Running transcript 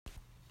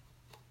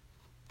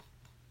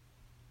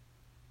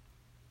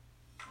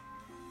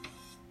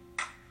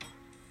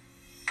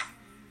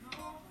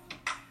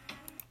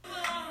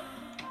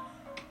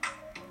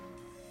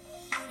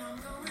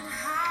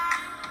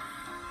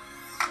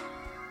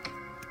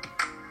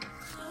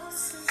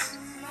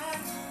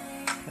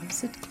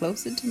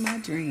closer to my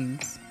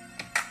dreams.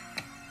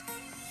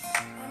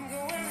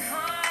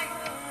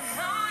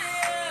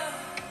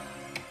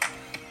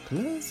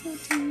 Closer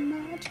to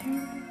my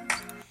dreams.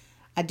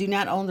 I do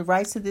not own the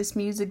rights to this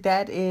music.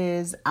 That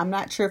is, I'm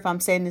not sure if I'm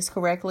saying this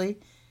correctly.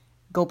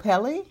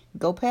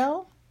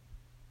 Gopel?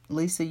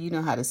 Lisa, you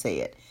know how to say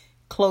it.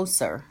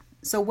 Closer.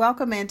 So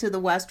welcome into the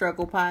Why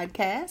Struggle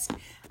podcast.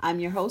 I'm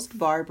your host,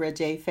 Barbara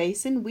J.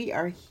 Faison. We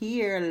are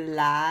here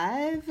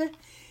live,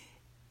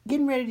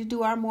 getting ready to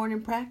do our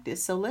morning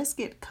practice. So let's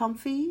get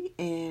comfy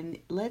and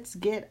let's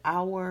get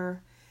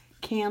our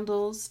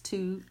candles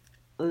to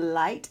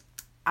light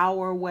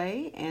our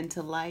way and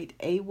to light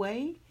a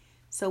way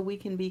so we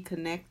can be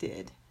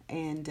connected.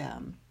 And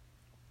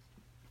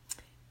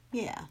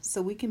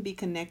so we can be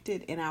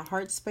connected in our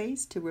heart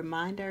space to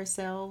remind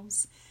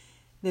ourselves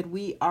that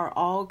we are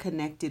all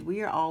connected.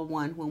 We are all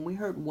one. When we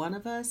hurt one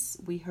of us,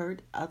 we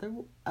hurt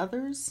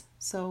others.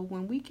 So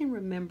when we can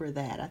remember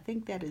that, I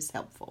think that is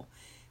helpful.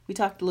 We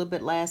talked a little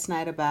bit last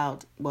night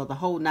about, the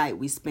whole night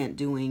we spent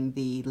doing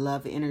the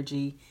love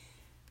energy,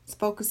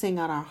 focusing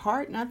on our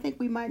heart. And I think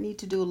we might need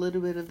to do a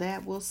little bit of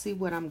that. We'll see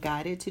what I'm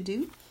guided to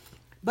do.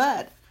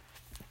 But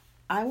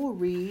I will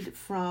read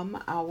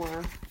from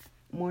our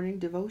morning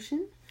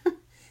devotion.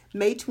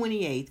 May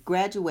 28th,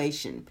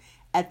 graduation.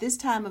 At this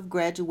time of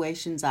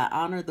graduations, I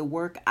honor the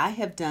work I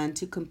have done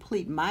to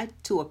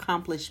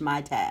accomplish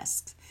my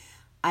tasks.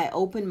 I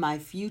open my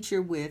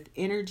future with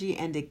energy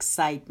and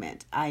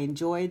excitement. I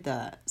enjoy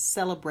the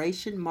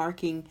celebration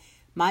marking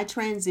my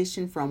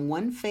transition from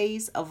one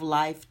phase of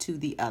life to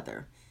the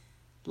other.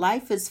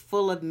 Life is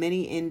full of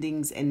many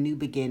endings and new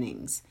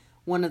beginnings.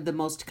 One of the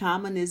most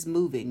common is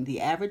moving.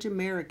 The average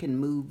American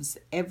moves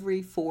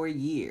every 4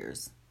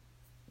 years.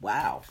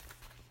 Wow.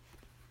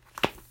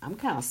 I'm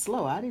kind of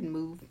slow. I didn't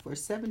move for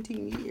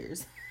 17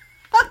 years.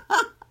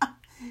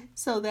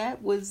 So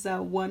that was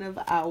one of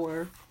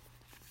our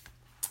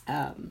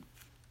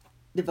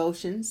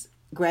devotions.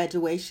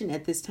 Graduation.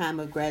 At this time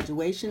of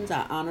graduations,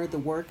 I honor the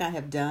work I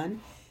have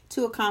done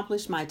to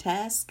accomplish my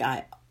task.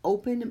 I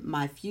open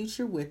my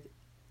future with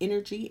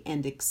energy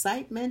and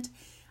excitement.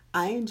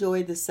 I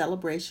enjoy the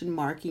celebration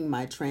marking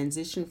my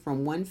transition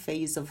from one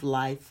phase of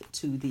life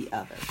to the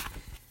other.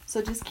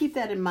 So just keep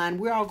that in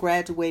mind. We're all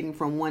graduating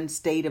from one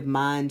state of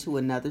mind to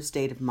another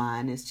state of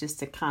mind. It's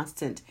just a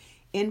constant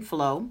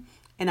inflow.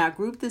 In our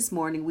group this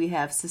morning, we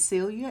have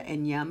Cecilia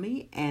and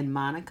Yummy and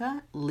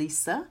Monica,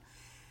 Lisa.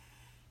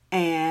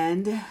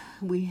 And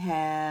we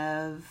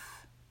have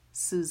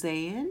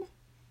Suzanne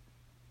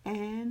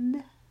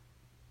and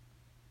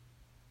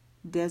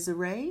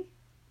Desiree,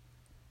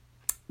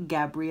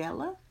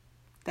 Gabriella.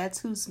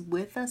 That's who's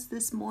with us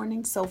this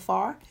morning so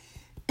far.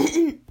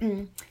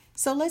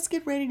 So let's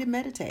get ready to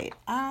meditate.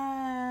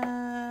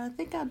 I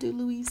think I'll do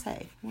Louise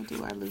Hay. We'll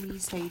do our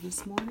Louise Hay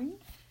this morning.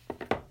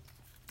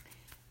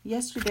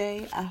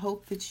 Yesterday, I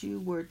hope that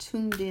you were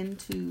tuned in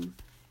to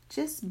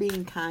just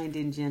being kind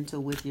and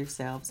gentle with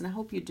yourselves. And I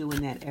hope you're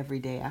doing that every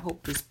day. I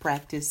hope this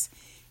practice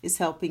is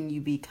helping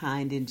you be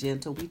kind and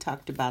gentle. We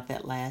talked about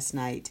that last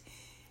night.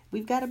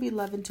 We've got to be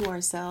loving to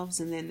ourselves,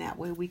 and then that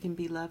way we can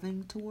be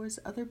loving towards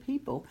other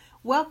people.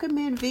 Welcome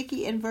in,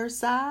 Vicky and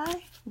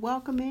Versailles.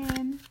 Welcome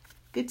in.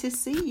 Good to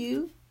see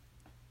you.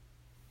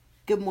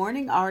 Good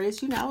morning,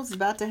 artists. I was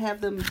about to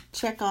have them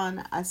check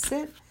on, I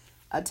sent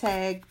a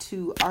tag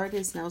to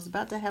artists, and I was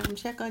about to have them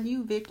check on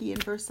you, Vicky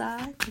and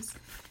Versailles, because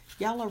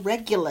y'all are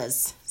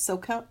regulars.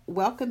 So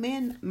welcome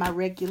in, my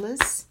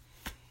regulars.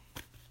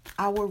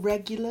 Our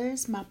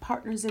regulars, my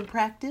partners in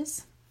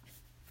practice.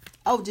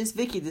 Oh, just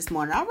Vicky this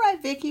morning. All right,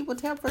 Vicky. We'll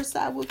tell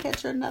Versailles we'll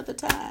catch her another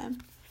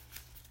time.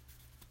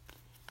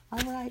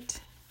 All right.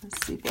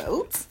 Let's see.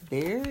 Oops.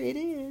 There it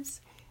is.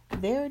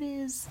 There it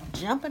is.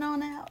 Jumping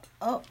on out.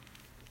 Oh,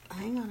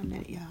 hang on a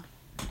minute, y'all.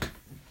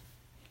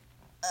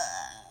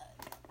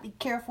 Be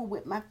careful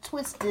with my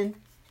twisting.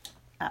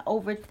 I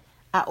over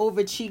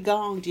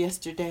qigonged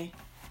yesterday.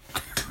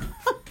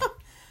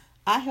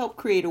 I help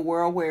create a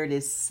world where it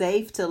is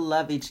safe to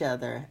love each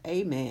other.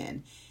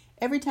 Amen.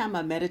 Every time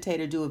I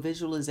meditate or do a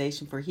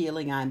visualization for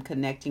healing, I'm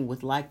connecting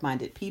with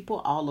like-minded people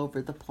all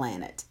over the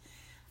planet.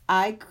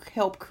 I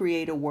help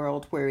create a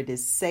world where it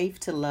is safe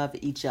to love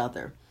each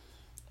other.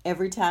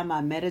 Every time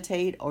I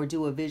meditate or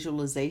do a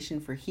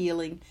visualization for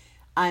healing,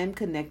 I am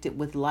connected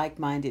with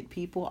like-minded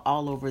people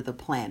all over the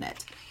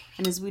planet.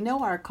 And as we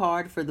know, our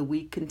card for the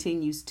week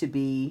continues to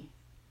be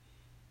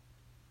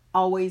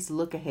always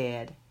look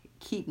ahead,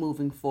 keep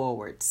moving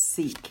forward,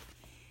 seek.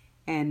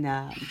 And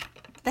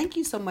thank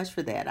you so much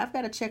for that. I've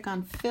got to check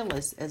on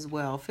Phyllis as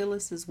well.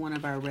 Phyllis is one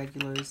of our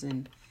regulars,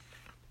 and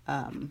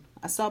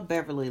I saw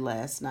Beverly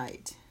last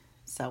night.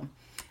 So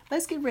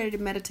let's get ready to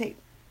meditate,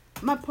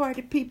 my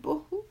party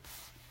people.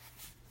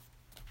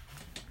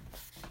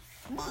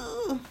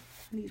 I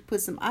need to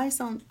put some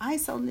ice on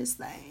this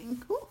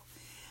thing.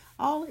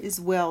 All is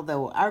well,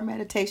 though. Our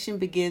meditation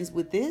begins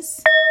with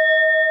this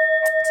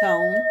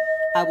tone.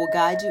 I will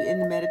guide you in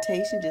the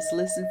meditation. Just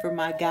listen for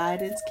my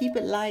guidance. Keep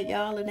it light,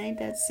 y'all. It ain't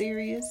that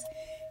serious.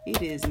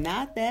 It is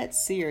not that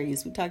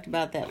serious. We talked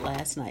about that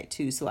last night,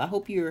 too. So I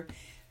hope you're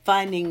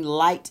finding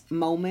light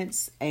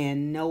moments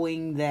and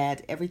knowing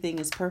that everything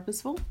is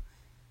purposeful,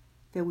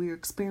 that we're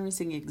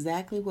experiencing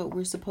exactly what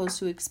we're supposed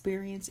to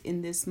experience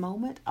in this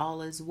moment.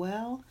 All is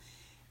well.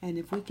 And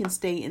if we can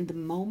stay in the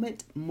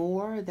moment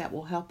more, that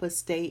will help us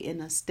stay in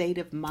a state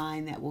of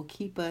mind that will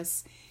keep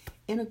us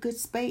in a good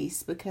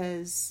space,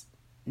 because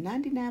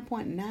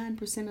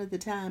 99.9% of the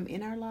time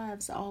in our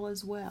lives, all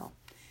is well.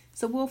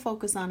 So we'll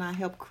focus on I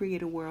help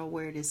create a world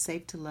where it is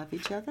safe to love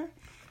each other.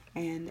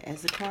 And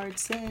as the card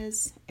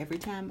says, every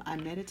time I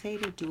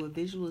meditate or do a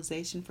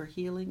visualization for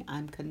healing,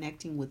 I'm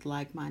connecting with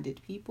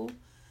like-minded people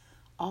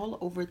all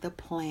over the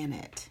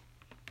planet.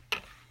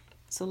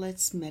 So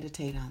let's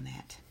meditate on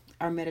that.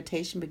 Our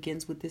meditation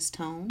begins with this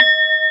tone.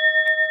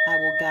 I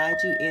will guide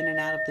you in and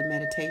out of the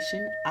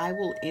meditation. I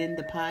will end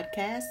the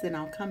podcast, then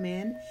I'll come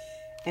in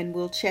and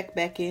we'll check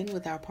back in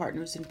with our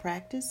partners in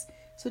practice.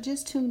 So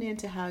just tune in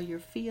to how you're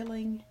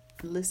feeling,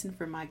 listen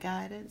for my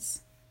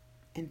guidance,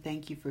 and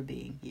thank you for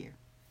being here.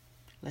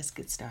 Let's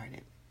get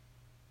started.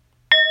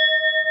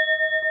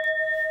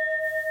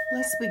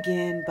 Let's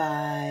begin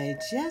by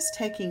just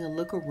taking a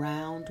look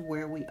around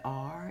where we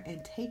are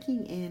and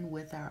taking in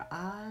with our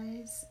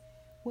eyes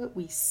what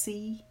we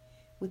see,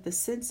 with a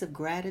sense of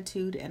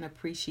gratitude and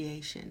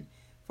appreciation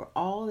for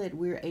all that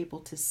we're able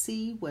to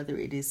see, whether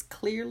it is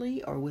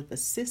clearly or with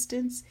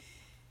assistance.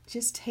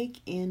 Just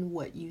take in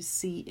what you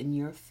see in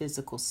your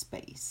physical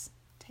space.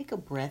 Take a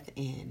breath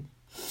in.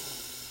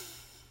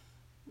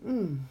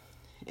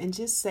 And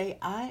just say,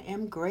 I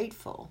am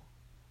grateful.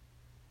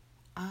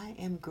 I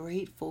am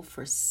grateful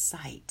for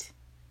sight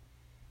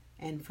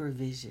and for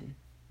vision.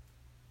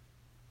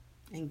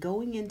 And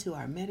going into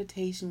our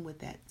meditation with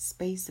that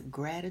space of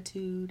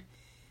gratitude,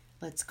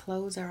 let's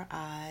close our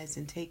eyes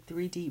and take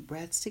 3 deep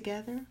breaths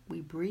together.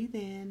 We breathe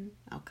in.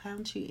 I'll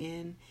count you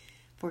in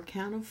for a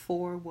count of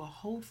 4. We'll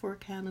hold for a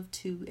count of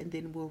 2, and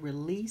then we'll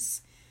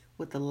release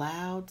with a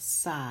loud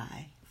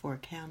sigh for a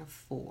count of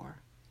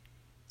 4.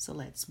 So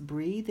let's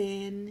breathe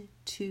in,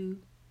 2,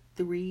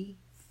 3,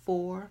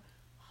 4.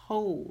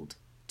 Hold,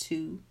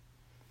 2,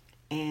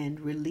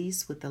 and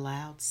release with a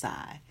loud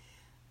sigh.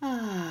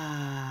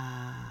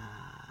 Ah.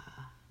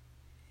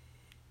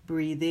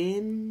 Breathe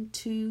in,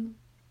 2,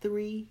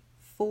 3,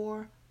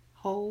 4.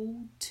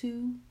 Hold,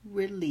 2,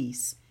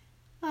 release.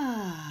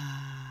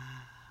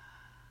 Ah.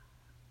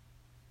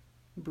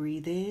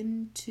 Breathe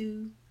in,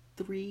 2,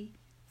 3,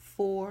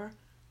 4.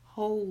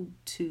 Hold,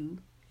 2,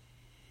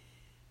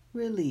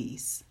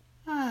 release.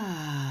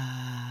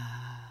 Ah.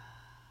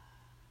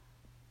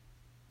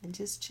 And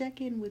just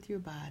check in with your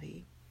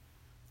body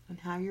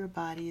and how your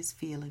body is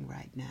feeling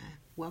right now.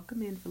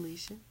 Welcome in,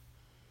 Felicia.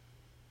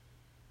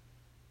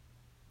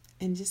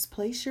 And just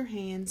place your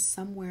hands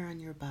somewhere on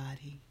your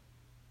body.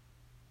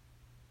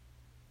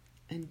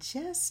 And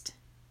just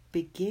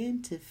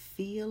begin to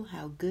feel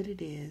how good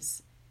it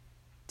is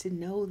to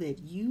know that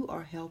you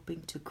are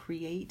helping to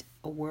create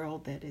a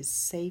world that is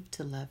safe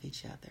to love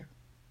each other.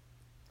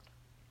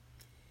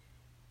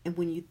 And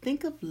when you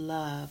think of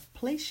love,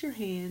 place your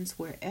hands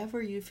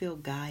wherever you feel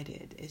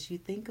guided as you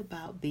think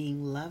about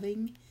being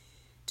loving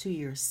to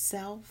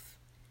yourself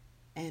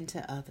and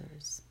to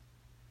others.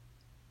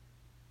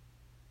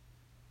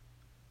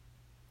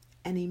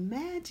 And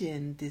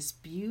imagine this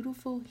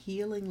beautiful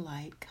healing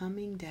light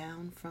coming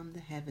down from the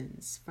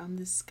heavens, from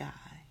the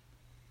sky.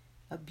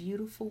 A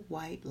beautiful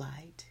white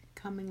light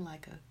coming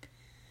like a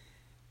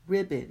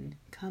ribbon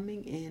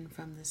coming in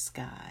from the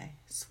sky,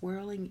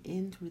 swirling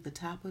in through the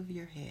top of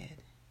your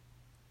head.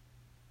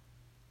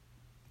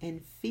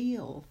 And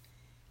feel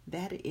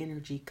that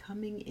energy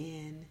coming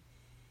in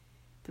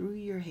through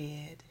your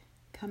head,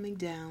 coming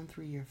down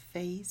through your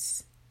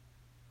face,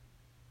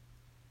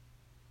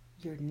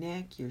 your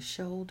neck, your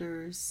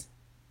shoulders.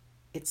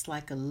 It's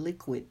like a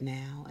liquid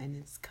now, and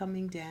it's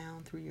coming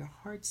down through your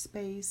heart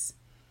space,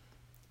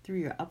 through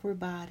your upper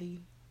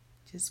body,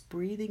 just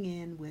breathing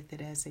in with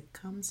it as it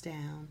comes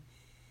down.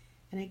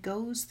 And it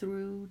goes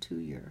through to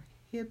your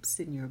hips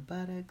and your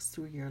buttocks,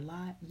 through your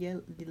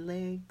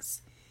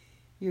legs,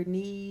 your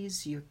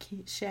knees, your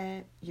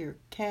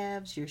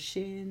calves, your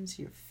shins,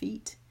 your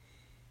feet,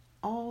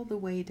 all the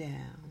way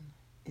down.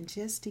 And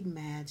just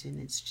imagine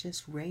it's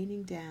just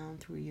raining down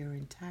through your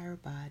entire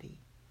body,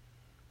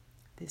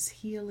 this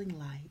healing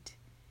light.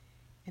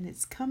 And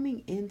it's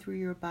coming in through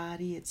your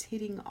body. It's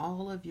hitting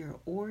all of your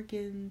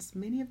organs,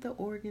 many of the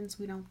organs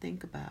we don't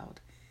think about.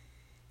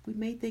 We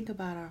may think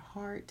about our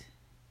heart,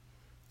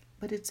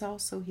 but it's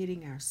also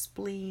hitting our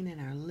spleen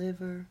and our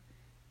liver,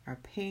 our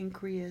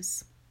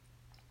pancreas,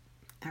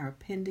 our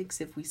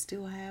appendix if we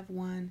still have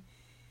one.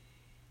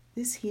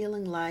 This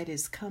healing light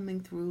is coming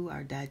through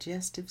our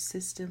digestive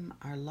system,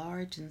 our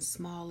large and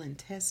small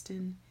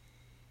intestine.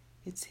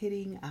 It's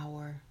hitting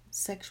our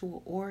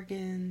sexual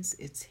organs.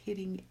 It's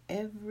hitting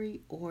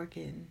every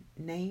organ,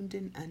 named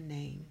and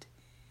unnamed.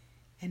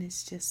 And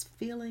it's just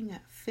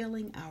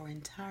filling our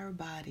entire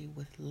body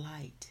with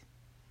light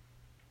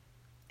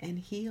and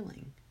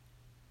healing.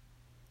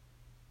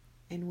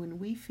 And when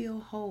we feel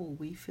whole,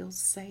 we feel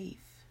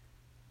safe.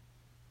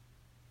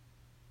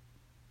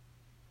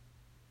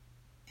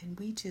 And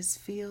we just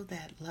feel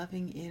that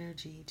loving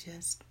energy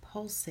just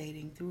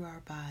pulsating through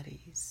our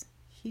bodies,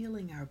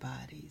 healing our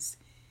bodies.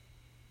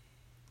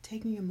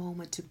 Taking a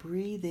moment to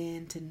breathe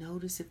in, to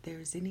notice if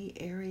there's any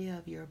area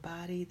of your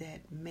body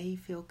that may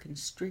feel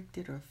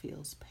constricted or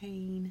feels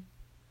pain.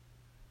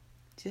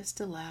 Just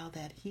allow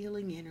that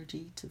healing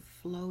energy to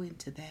flow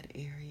into that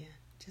area.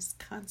 Just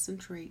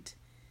concentrate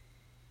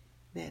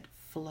that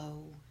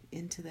flow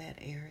into that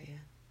area.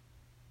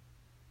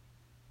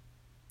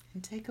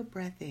 And take a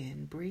breath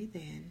in, breathe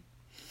in,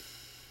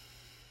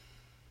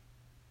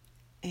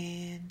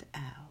 and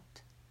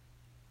out.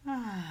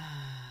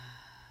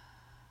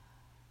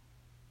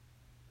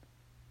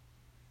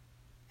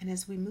 And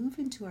as we move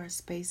into our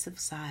space of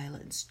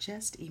silence,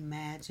 just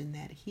imagine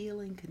that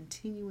healing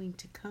continuing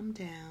to come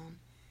down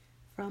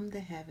from the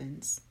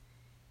heavens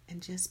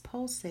and just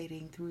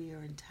pulsating through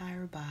your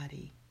entire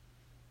body,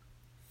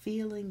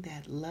 feeling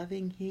that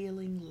loving,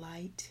 healing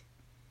light,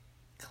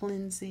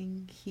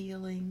 cleansing,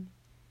 healing,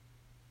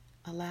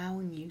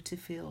 allowing you to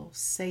feel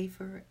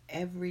safer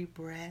every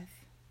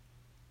breath.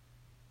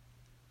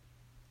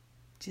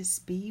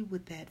 Just be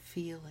with that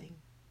feeling.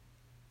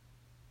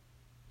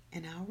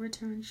 And I'll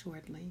return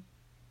shortly.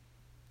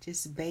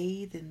 Just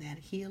bathe in that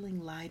healing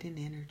light and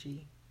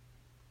energy,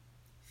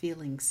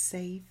 feeling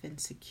safe and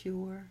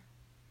secure,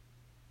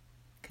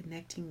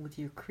 connecting with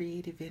your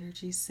creative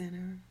energy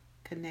center,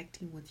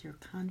 connecting with your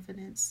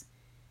confidence,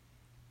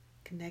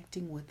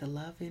 connecting with the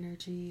love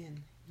energy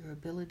and your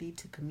ability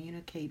to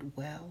communicate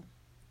well,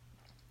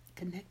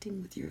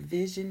 connecting with your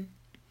vision,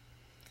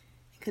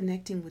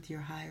 connecting with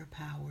your higher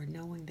power,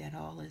 knowing that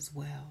all is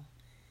well,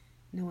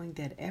 knowing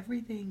that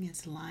everything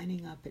is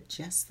lining up at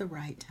just the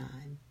right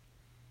time.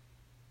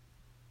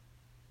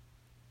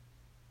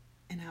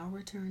 And I'll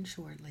return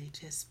shortly.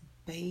 Just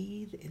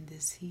bathe in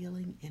this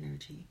healing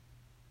energy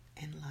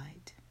and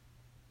light.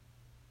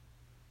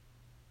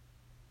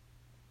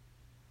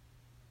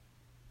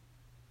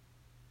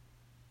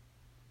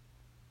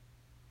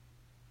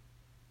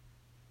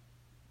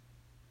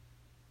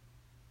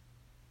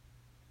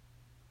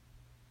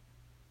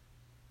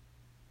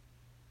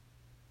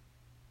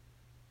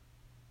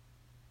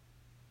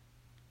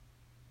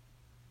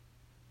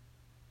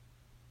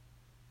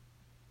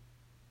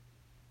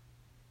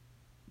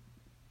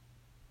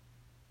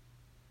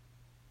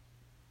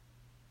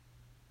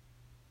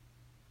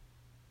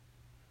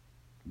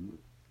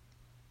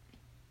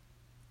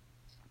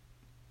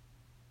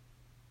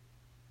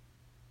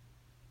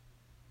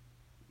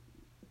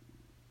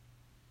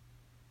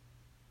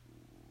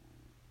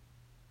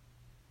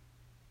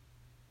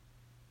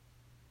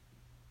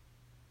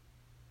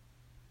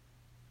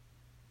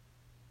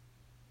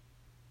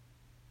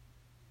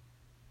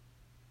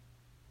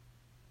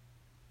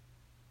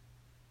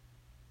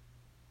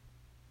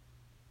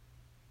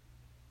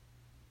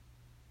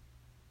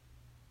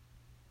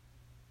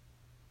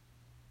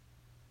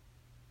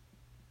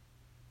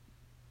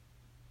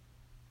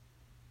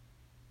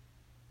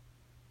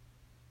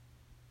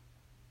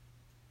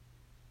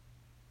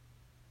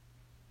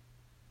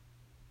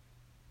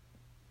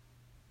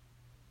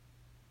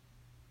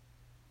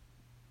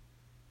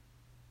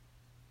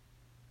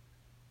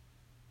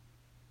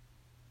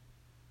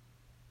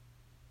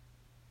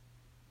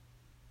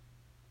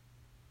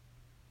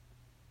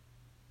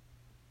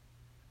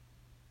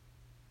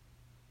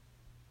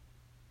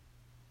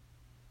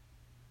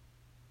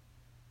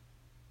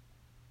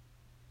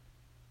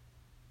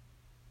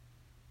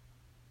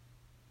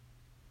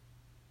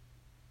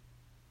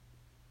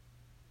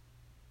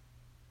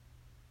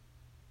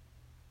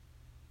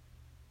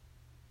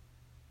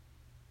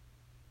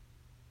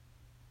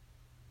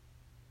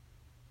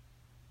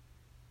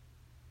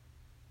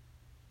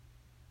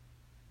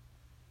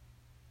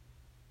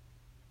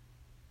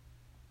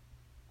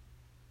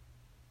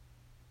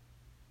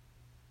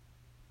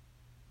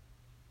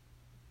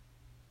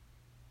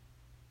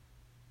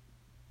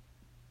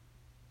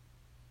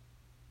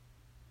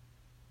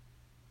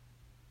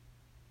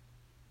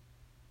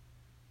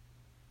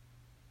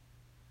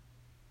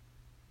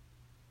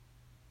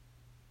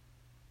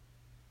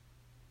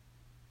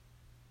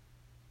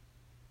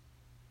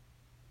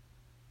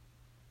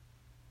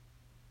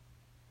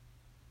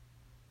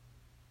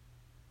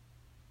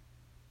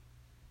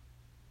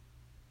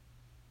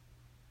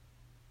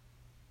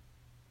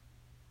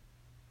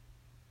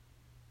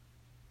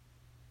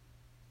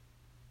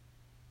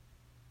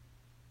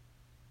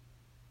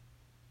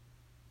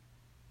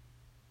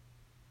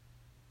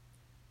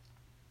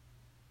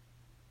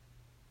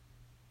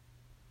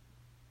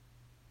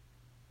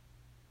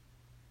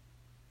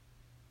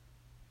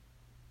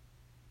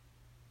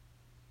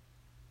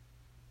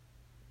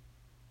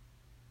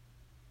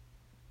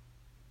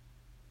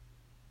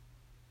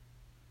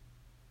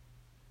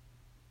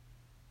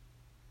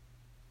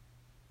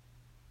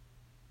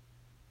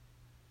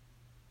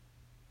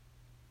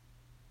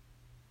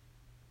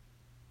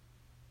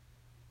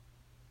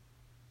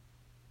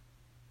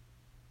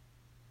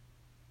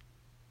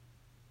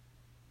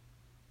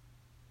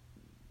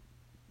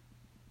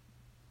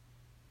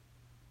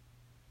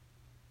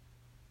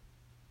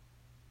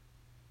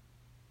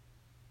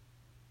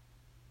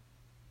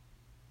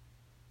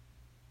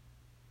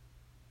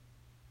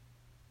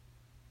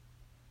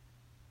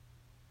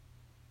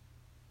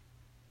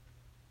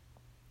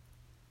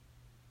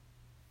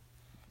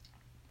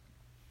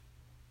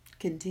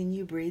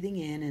 Continue breathing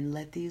in and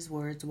let these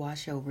words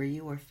wash over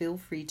you, or feel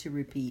free to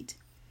repeat.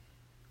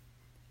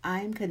 I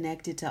am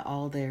connected to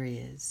all there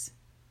is.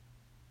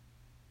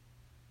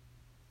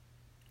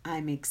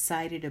 I'm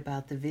excited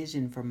about the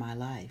vision for my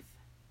life.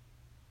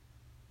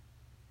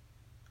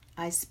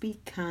 I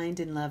speak kind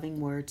and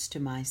loving words to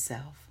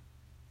myself.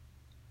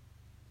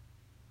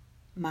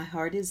 My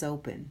heart is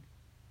open.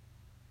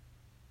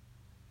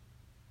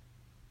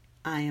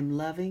 I am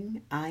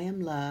loving, I am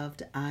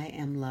loved, I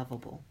am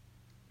lovable.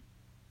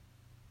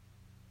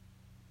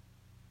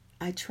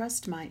 I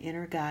trust my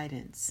inner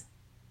guidance.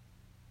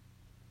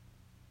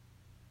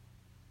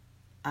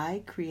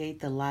 I create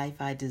the life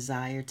I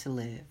desire to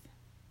live.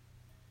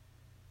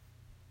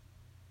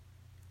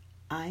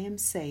 I am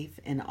safe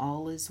and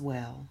all is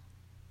well.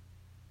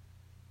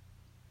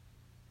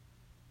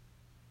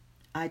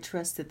 I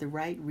trust that the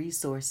right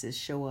resources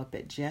show up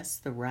at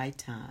just the right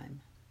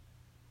time.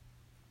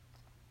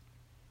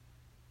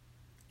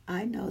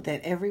 I know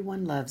that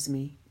everyone loves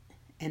me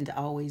and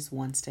always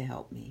wants to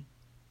help me.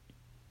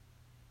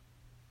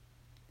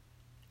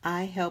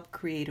 I help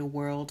create a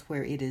world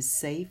where it is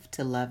safe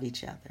to love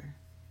each other.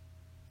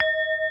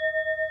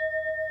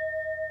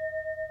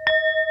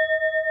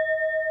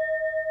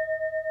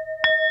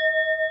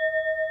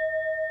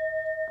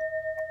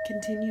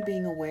 Continue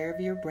being aware of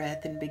your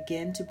breath and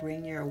begin to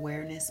bring your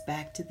awareness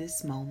back to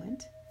this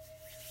moment.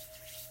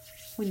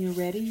 When you're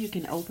ready, you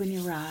can open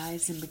your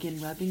eyes and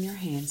begin rubbing your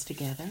hands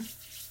together.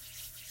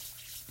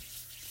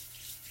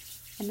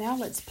 And now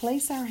let's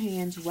place our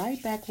hands right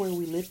back where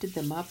we lifted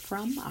them up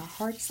from, our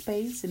heart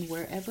space, and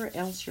wherever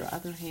else your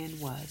other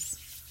hand was.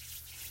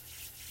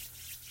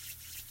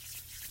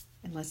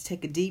 And let's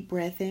take a deep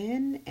breath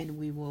in, and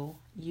we will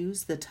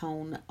use the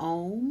tone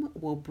Om.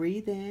 We'll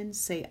breathe in,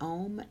 say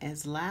Om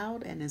as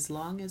loud and as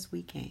long as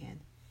we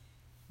can.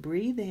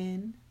 Breathe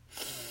in.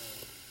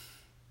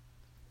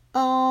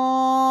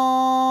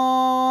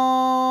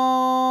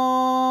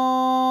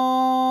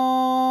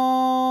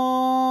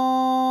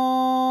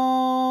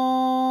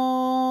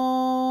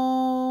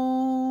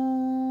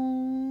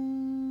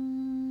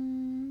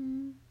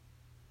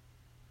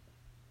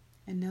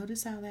 And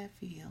notice how that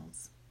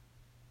feels.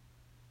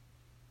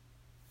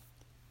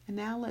 And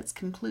now let's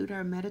conclude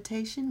our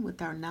meditation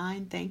with our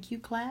 9 thank you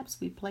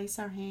claps. We place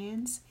our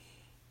hands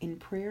in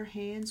prayer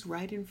hands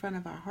right in front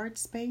of our heart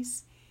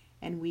space,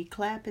 and we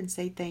clap and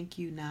say thank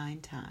you 9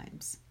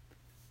 times.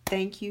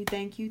 Thank you,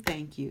 thank you,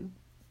 thank you.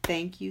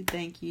 Thank you,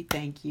 thank you,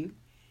 thank you.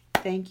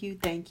 Thank you,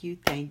 thank you,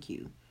 thank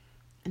you.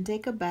 And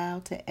take a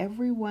bow to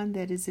everyone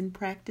that is in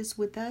practice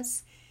with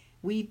us.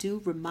 We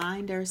do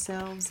remind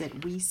ourselves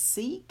that we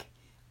seek.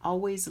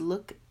 Always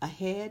look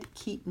ahead,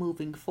 keep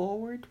moving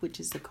forward, which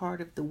is the card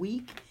of the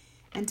week.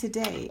 And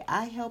today,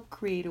 I help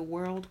create a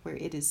world where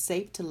it is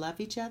safe to love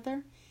each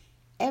other.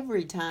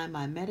 Every time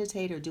I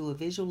meditate or do a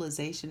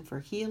visualization for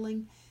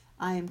healing,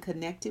 I am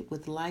connected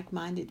with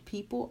like-minded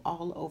people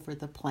all over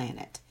the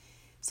planet.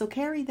 So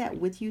carry that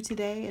with you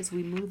today as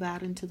we move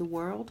out into the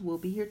world. We'll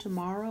be here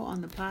tomorrow on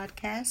the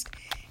podcast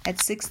at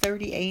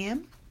 6:30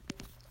 a.m.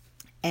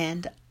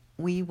 And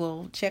we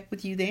will check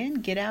with you then.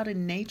 Get out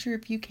in nature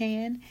if you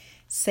can.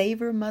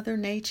 Savor Mother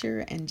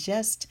Nature and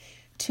just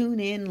tune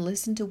in,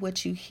 listen to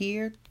what you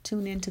hear.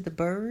 Tune into the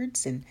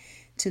birds and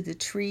to the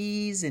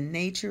trees and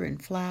nature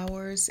and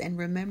flowers. And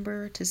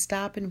remember to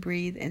stop and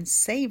breathe and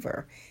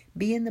savor.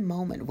 Be in the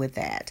moment with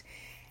that.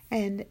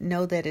 And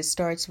know that it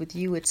starts with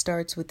you. It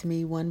starts with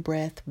me. One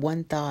breath,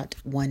 one thought,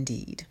 one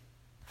deed.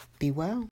 Be well.